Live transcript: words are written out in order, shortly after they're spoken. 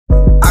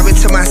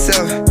to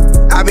myself,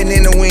 I've been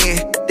in the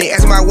wind. They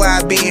ask my where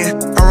I been.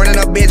 I'm running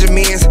up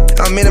Benjamins.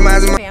 I'm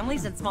minimizing my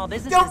families and small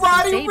businesses. Yo,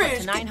 Roddy, save up Ricch,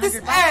 to get this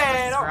 $900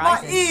 ad out my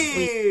Verizon.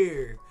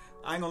 ear.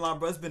 I ain't gonna lie,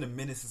 bro. It's been a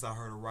minute since I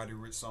heard a Roddy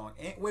Ricch song.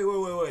 And wait.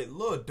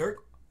 Lil Durk,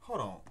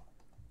 hold on.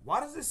 Why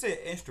does it say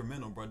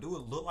instrumental, bro? Do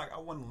it look like I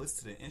want to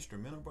listen to the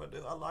instrumental, bro?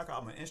 Dude, I like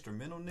I'm an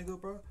instrumental nigga,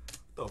 bro. What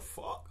the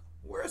fuck?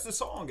 Where's the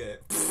song at?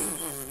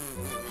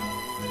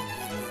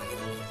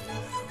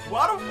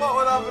 Why the fuck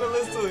would I gonna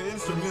listen to an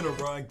instrumental,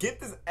 bro? Get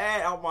this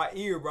ad out my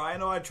ear, bro. I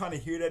know I'm trying to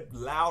hear that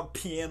loud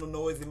piano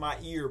noise in my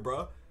ear,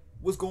 bro.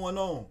 What's going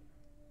on?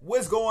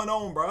 What's going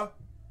on, bro?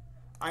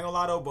 I ain't gonna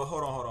lie though, but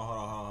hold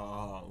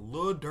on.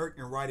 Lil Durk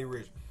and Roddy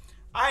Ricch.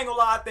 I ain't gonna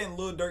lie, I think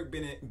Lil Durk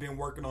been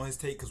working on his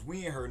take, because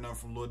we ain't heard nothing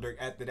from Lil Durk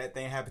after that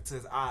thing happened to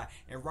his eye.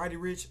 And Roddy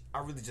Ricch, I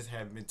really just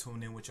haven't been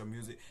tuned in with your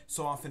music,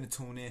 so I'm finna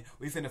tune in.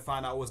 We finna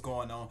find out what's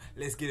going on.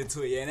 Let's get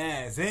into it. Yeah,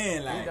 nah,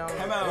 Zen, like,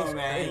 come on,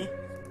 man.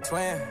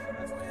 Twin.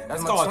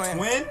 That's called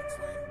twin.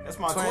 That's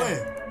my twin.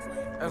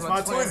 That's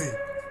my twizzy.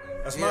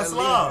 That's my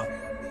slime.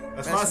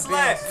 That's my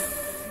slap.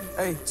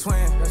 Hey,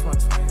 twin. That's my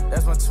twin.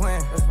 That's my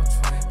twin.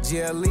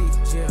 GLE.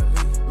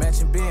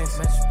 Matching bins.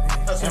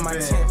 And my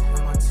tent.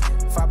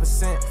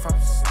 5%.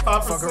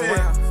 Fuck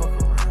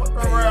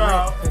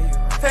around.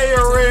 Pay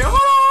your rent. Hold on.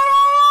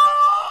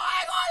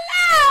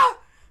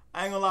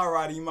 I ain't gonna lie,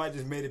 Roddy. You might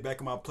just made it back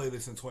in my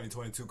playlist in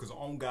 2022. Because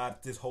on God,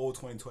 this whole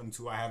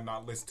 2022, I have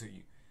not listened to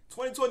you.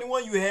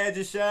 2021, you had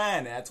your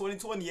shine. Now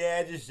 2020, you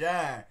had your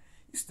shine.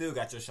 You still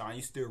got your shine.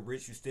 You still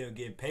rich. You still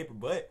getting paper.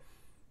 But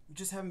you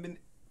just haven't been.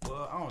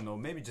 Well, I don't know.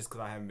 Maybe just because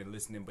I haven't been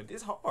listening. But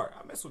it's hard.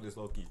 I mess with this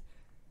low key.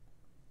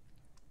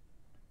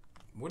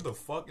 What the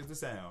fuck is the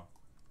sound?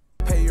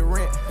 Pay your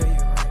rent.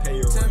 Pay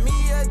your rent. To me,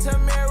 a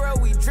Tamara,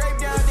 we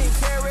draped down in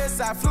Paris.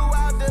 I flew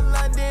out to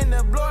London,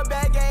 the blower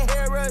bag ain't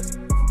hear us.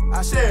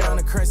 I shut down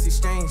the currency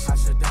exchange.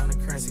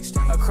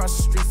 Across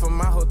the street from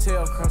my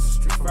hotel.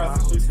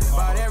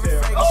 Bought every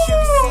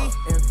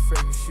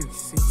fragrance you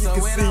see. So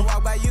when I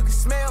walk by, you can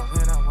smell.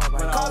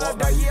 Call up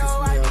Durk,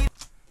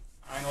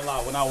 I ain't gonna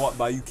lie, when I walk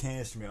by, you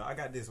can smell. I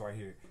got this right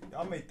here.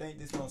 Y'all may think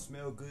this don't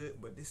smell good,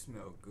 but this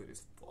smells good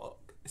as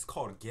fuck. It's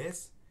called a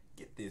Guess.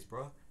 Get this,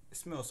 bro. It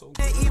smells so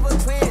good. The evil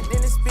twin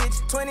in this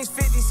bitch. 20s,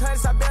 50s,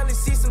 100s. I barely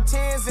see some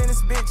 10s in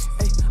this bitch.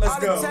 Ay, Let's all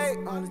go.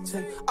 It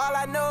take, all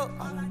I know.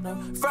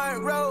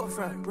 Front row.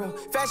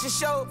 Fashion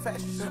show.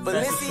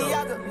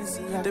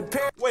 Balenciaga. The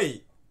pair.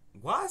 Wait,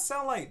 why it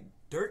sound like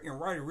Durk and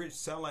Roddy Ricch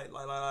sound like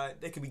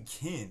they could be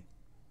kin?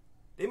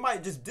 They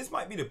might just, this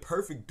might be the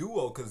perfect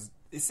duo, because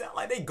it sound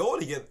like they go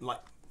together.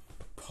 Like,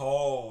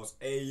 pause.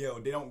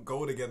 Ayo, they don't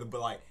go together, but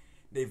like,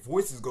 their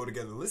voices go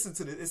together. Listen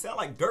to this. It sound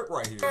like Durk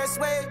right here. Paris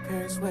way.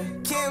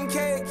 Kim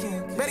K.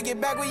 Better get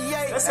back with Ye.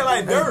 That sound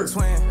like Durk.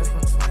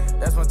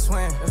 That's my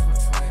twin.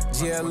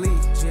 GLE.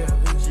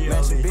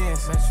 Matching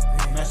bins.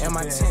 And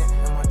my tent.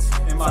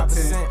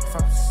 5%.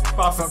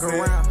 Fuck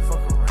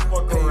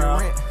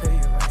around.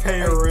 Pay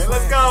your rent.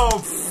 Let's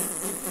go.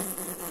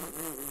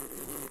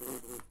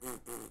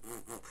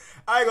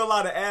 I ain't gonna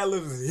lie, the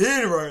ad-libs is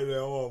hitting right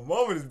now. Oh,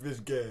 mama, this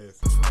bitch gas.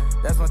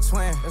 That's my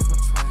twin.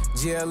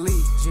 GLE.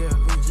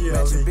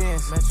 Matching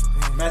bins.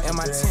 And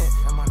my tent.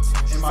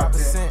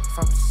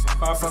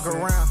 5%. Fuck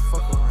around.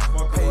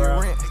 Pay your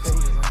rent.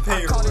 Pay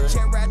I called a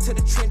jet ride to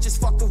the trenches,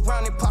 fucked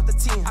around and popped the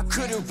 10. I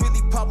couldn't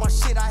really pop my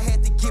shit, I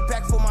had to get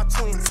back for my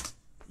twins.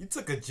 You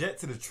took a jet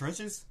to the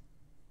trenches?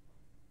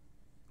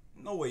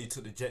 No way you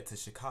took the jet to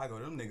Chicago.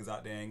 Them niggas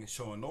out there ain't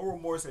showing no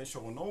remorse, ain't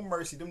showing no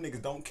mercy. Them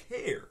niggas don't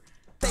care.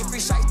 Say free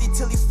shiesty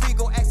till he free,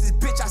 go ask his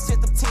bitch, I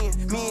sent them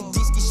 10. Me and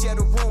Deeski share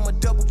the room, a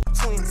double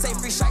twin. Say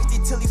free shiesty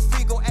till he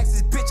free, go ask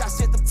his bitch, I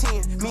sent them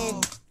 10. Me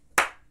and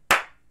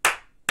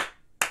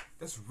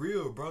That's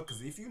real, bro,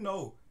 because if you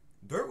know,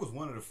 Durk was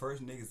one of the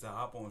first niggas to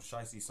hop on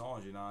shiesty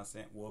songs, you know what I'm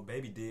saying? Well,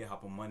 Baby did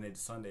hop on Monday to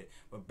Sunday,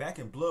 but Back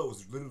in Blood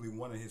was literally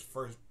one of his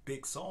first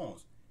big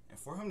songs. And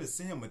for him to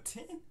send him a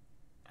 10,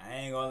 I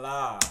ain't gonna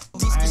lie.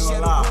 Deeski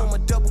share the room, a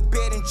double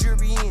bed and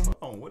jury in. Hold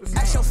on, what is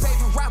Ask your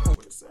favorite rapper.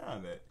 What the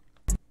sound at?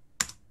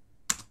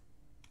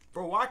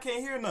 Bro, why I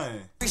can't hear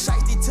nothing? Free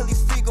shiesty till he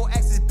free, go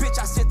ask his bitch,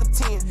 I sent them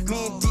 10.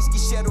 Me and Deeski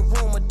share the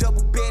room, a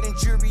double bed and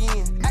jury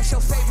in. Ask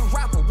your favorite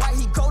rapper, why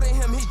he go to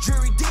him, his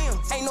jury dim.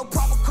 Ain't no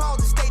proper call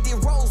to stay their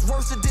roles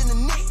worse than the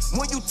Knicks.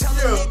 When you tell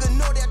a nigga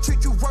no, they'll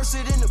treat you worse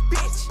than a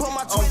bitch. But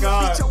my twin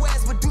will beat your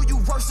ass, but do you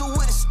worse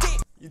with a stick?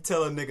 You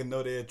tell a nigga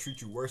no, they'll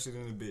treat you worse than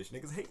a bitch.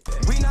 Niggas hate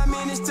that. We not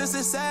menace to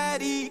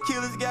society,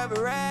 killers got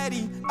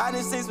variety. I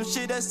done say some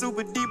shit that's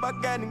super deep, I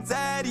got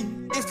anxiety.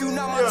 If you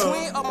know my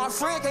twin or my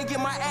friend can't get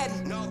my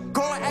addy,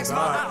 go and ask my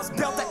ops,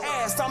 belt the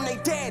ass, I'm they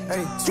daddy.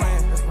 Hey,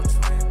 twin,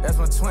 that's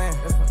my twin.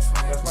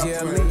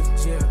 GLE.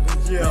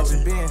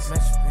 Matching bins.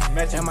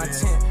 And my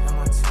tent.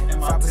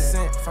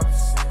 5%.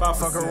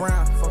 Fuck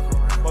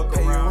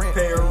around.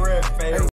 Pay your rent.